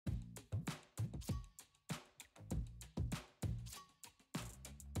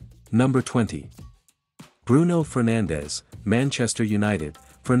Number 20. Bruno Fernandes, Manchester United.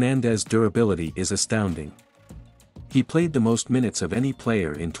 Fernandes' durability is astounding. He played the most minutes of any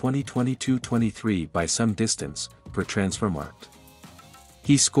player in 2022-23 by some distance, per Transfermarkt.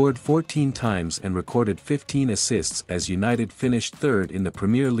 He scored 14 times and recorded 15 assists as United finished third in the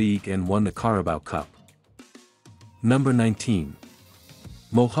Premier League and won the Carabao Cup. Number 19.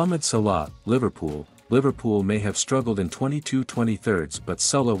 Mohamed Salah, Liverpool. Liverpool may have struggled in 22-23, but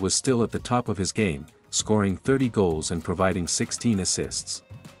Salah was still at the top of his game, scoring 30 goals and providing 16 assists.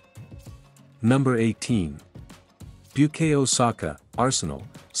 Number 18. Bukayo Saka, Arsenal.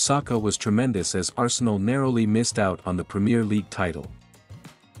 Saka was tremendous as Arsenal narrowly missed out on the Premier League title.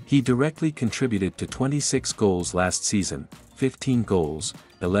 He directly contributed to 26 goals last season, 15 goals,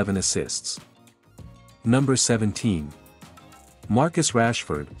 11 assists. Number 17. Marcus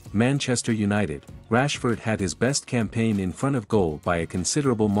Rashford, Manchester United. Rashford had his best campaign in front of goal by a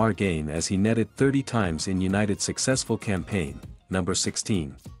considerable margain as he netted 30 times in United's successful campaign. Number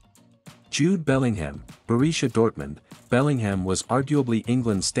 16. Jude Bellingham, Borussia Dortmund. Bellingham was arguably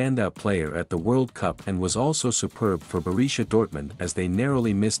England's standout player at the World Cup and was also superb for Borussia Dortmund as they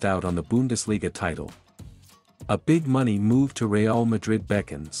narrowly missed out on the Bundesliga title. A big money move to Real Madrid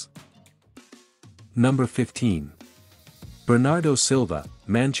beckons. Number 15. Bernardo Silva,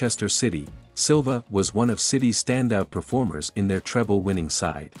 Manchester City. Silva was one of City's standout performers in their treble-winning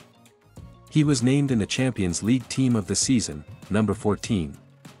side. He was named in the Champions League Team of the Season, number 14.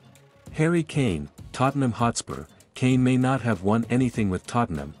 Harry Kane, Tottenham Hotspur. Kane may not have won anything with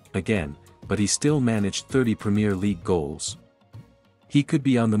Tottenham, again, but he still managed 30 Premier League goals. He could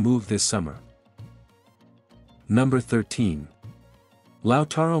be on the move this summer. Number 13.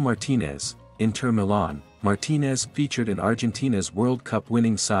 Lautaro Martinez, Inter Milan. Martinez featured in Argentina's World Cup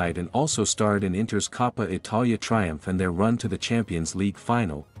winning side and also starred in Inter's Coppa Italia triumph and their run to the Champions League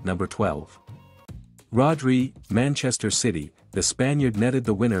final. Number 12. Rodri, Manchester City. The Spaniard netted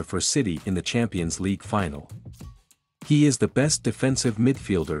the winner for City in the Champions League final. He is the best defensive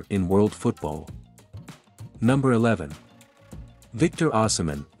midfielder in world football. Number 11. Victor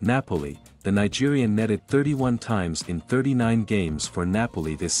Osimhen, Napoli. The Nigerian netted 31 times in 39 games for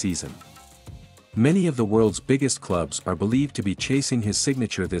Napoli this season. Many of the world's biggest clubs are believed to be chasing his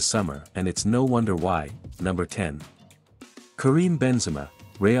signature this summer, and it's no wonder why. Number 10. Karim Benzema,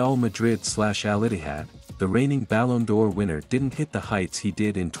 Real Madrid/Al Ittihad. The reigning Ballon d'Or winner didn't hit the heights he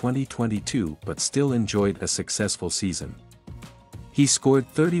did in 2022 but still enjoyed a successful season. He scored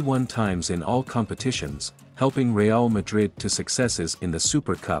 31 times in all competitions, helping Real Madrid to successes in the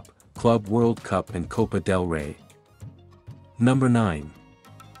Super Cup, Club World Cup and Copa del Rey. Number 9.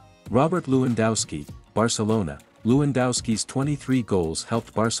 Robert Lewandowski, Barcelona. Lewandowski's 23 goals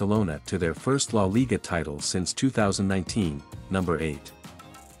helped Barcelona to their first La Liga title since 2019. Number 8.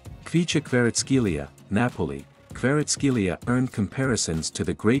 Kvicha Kvaratskhelia, Napoli. Kvaratskhelia earned comparisons to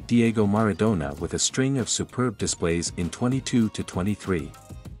the great Diego Maradona with a string of superb displays in 22-23.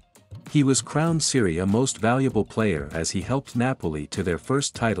 He was crowned Serie A Most Valuable Player as he helped Napoli to their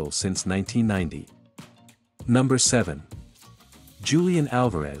first title since 1990. Number 7. Julian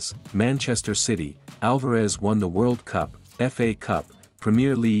Alvarez, Manchester City. Alvarez won the World Cup, FA Cup,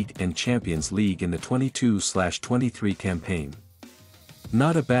 Premier League and Champions League in the 22-23 campaign.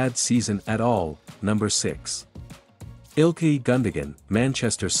 Not a bad season at all. Number 6. Ilkay Gundogan,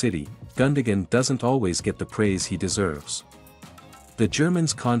 Manchester City. Gundogan doesn't always get the praise he deserves. The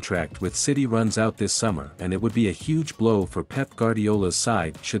German's contract with City runs out this summer and it would be a huge blow for Pep Guardiola's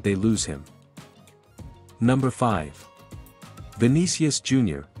side should they lose him. Number 5. Vinicius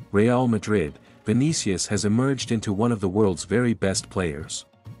Jr., Real Madrid. Vinicius has emerged into one of the world's very best players.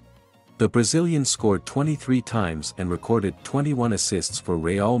 The Brazilian scored 23 times and recorded 21 assists for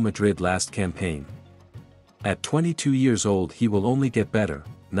Real Madrid last campaign. At 22 years old he will only get better.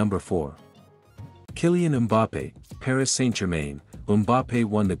 Number 4. Kylian Mbappe, Paris Saint-Germain. Mbappe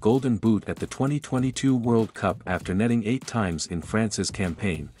won the Golden Boot at the 2022 World Cup after netting 8 times in France's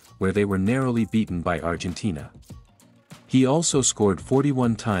campaign, where they were narrowly beaten by Argentina. He also scored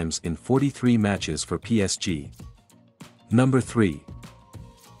 41 times in 43 matches for PSG. Number 3.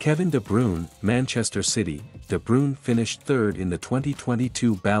 Kevin De Bruyne, Manchester City. De Bruyne finished third in the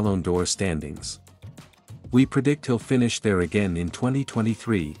 2022 Ballon d'Or standings. We predict he'll finish there again in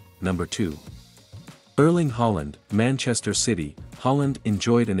 2023. Number 2. Erling Haaland, Manchester City. Haaland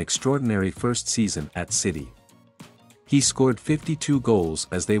enjoyed an extraordinary first season at City. He scored 52 goals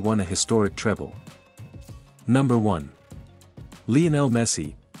as they won a historic treble. Number 1. Lionel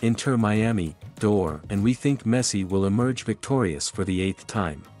Messi, Inter Miami, d'Or, and we think Messi will emerge victorious for the 8th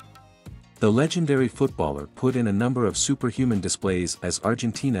time. The legendary footballer put in a number of superhuman displays as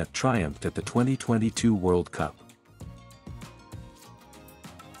Argentina triumphed at the 2022 World Cup.